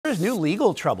There's new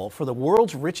legal trouble for the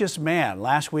world's richest man.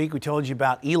 Last week, we told you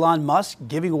about Elon Musk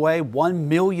giving away $1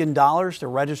 million to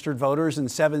registered voters in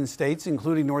 7 states,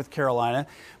 including North Carolina.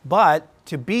 But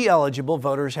to be eligible,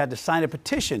 voters had to sign a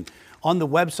petition on the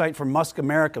website for Musk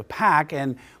America PAC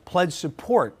and pledge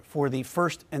support for the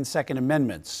First and Second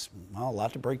Amendments. Well, a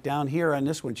lot to break down here on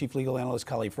this one. Chief Legal Analyst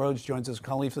Khalif Rhodes joins us.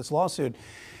 Khalif, this lawsuit,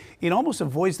 it almost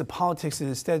avoids the politics and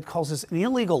instead calls this an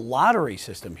illegal lottery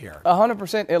system here.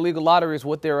 100% illegal lottery is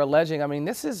what they're alleging. I mean,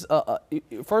 this is,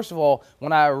 first of all,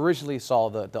 when I originally saw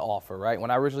the offer, right? When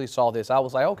I originally saw this, I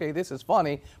was like, okay, this is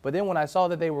funny. But then when I saw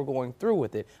that they were going through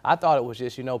with it, I thought it was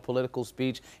just, political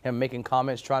speech, him making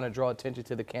comments, trying to draw attention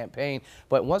to the campaign.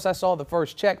 But once I saw the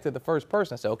first check to the first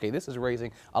person, I said, okay, this is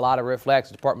raising a lot of red flags.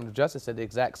 The Department of Justice said the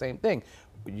exact same thing.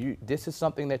 This is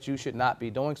something that you should not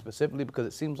be doing, specifically because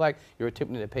it seems like you're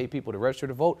attempting to pay people to register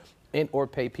to vote and or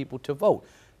pay people to vote.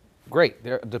 Great.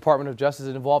 The Department of Justice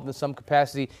is involved in some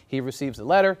capacity. He receives a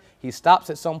letter. He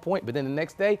stops at some point, but then the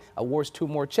next day awards 2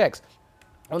 more checks.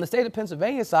 On the state of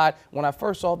Pennsylvania side, when I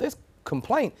first saw this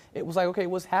complaint, it was like, okay,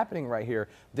 what's happening right here?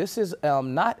 This is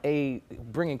not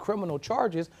bringing criminal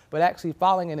charges, but actually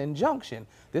filing an injunction.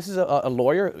 This is a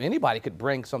lawyer. Anybody could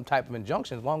bring some type of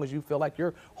injunction as long as you feel like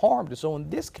you're harmed. And so in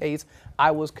this case, I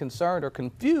was concerned or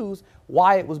confused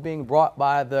why it was being brought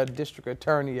by the district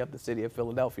attorney of the city of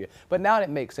Philadelphia. But now it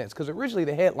makes sense, because originally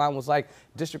the headline was like,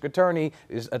 district attorney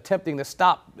is attempting to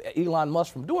stop Elon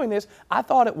Musk from doing this. I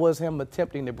thought it was him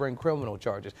attempting to bring criminal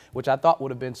charges, which I thought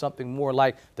would have been something more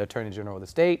like the Attorney General of the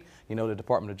state, the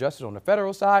Department of Justice on the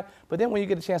federal side. But then when you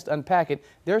get a chance to unpack it,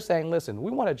 they're saying, listen,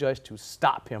 we want a judge to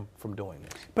stop him from doing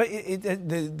this. But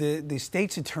the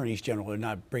state's attorneys general are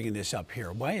not bringing this up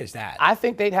here. Why is that? I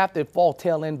think they'd have to fall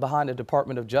tail end behind the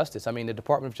Department of Justice. I mean, the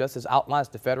Department of Justice outlines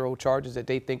the federal charges that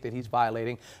they think that he's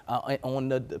violating. On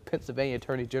the Pennsylvania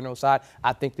Attorney General side,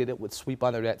 I think that it would sweep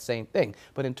under that same thing.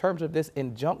 But in terms of this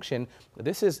injunction,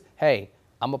 this is, hey,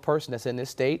 I'm a person that's in this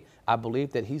state. I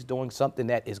believe that he's doing something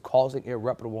that is causing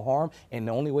irreparable harm, and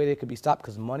the only way that it could be stopped,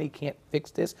 because money can't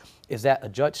fix this, is that a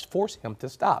judge force him to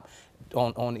stop.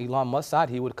 On Elon Musk's side,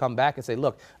 he would come back and say,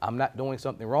 look, I'm not doing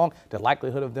something wrong. The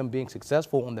likelihood of them being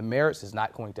successful on the merits is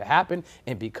not going to happen.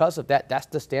 And because of that, that's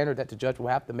the standard that the judge will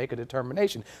have to make a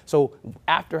determination. So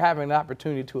after having an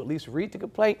opportunity to at least read the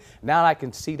complaint, now I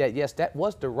can see that, yes, that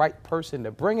was the right person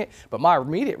to bring it. But my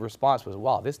immediate response was,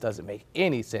 wow, this doesn't make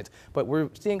any sense. But we're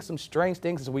seeing some strange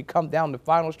things as we come down the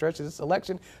final stretch of this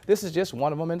election. This is just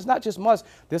one of them. And it's not just Musk.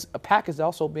 This PAC is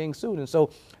also being sued. And so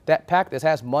that PAC that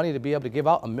has money to be able to give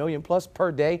out $1 million+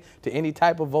 per day to any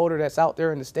type of voter that's out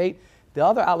there in the state. The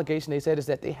other allegation they said is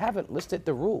that they haven't listed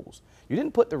the rules. You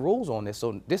didn't put the rules on this.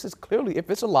 So this is clearly, if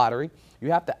it's a lottery, you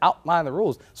have to outline the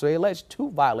rules. So they allege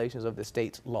 2 violations of the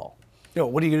state's law.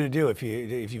 What are you going to do if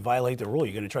you violate the rule?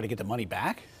 You're going to try to get the money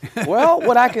back? Well,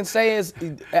 what I can say is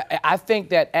I think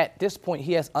that at this point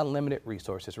he has unlimited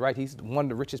resources, right? He's one of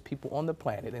the richest people on the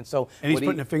planet. And so he's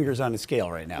putting the fingers on the scale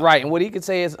right now. Right. And what he could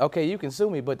say is, okay, you can sue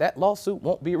me, but that lawsuit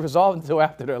won't be resolved until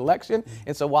after the election.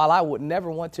 And so while I would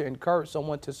never want to encourage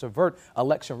someone to subvert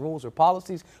election rules or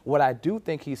policies, what I do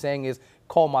think he's saying is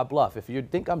call my bluff. If you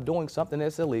think I'm doing something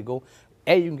that's illegal,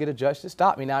 you can get a judge to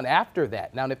stop me. Now, and after that,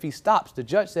 if he stops, the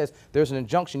judge says there's an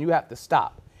injunction, you have to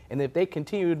stop. And if they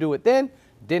continue to do it then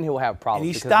he'll have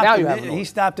problems. He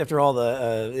stopped after all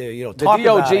the talk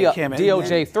about it,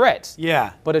 DOJ threats.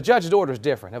 Yeah. But a judge's order is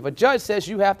different. If a judge says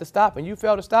you have to stop and you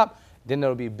fail to stop, then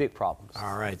there'll be big problems.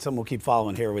 All right. Something we'll keep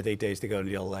following here with 8 days to go to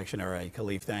the election. All right,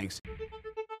 Khalif, thanks.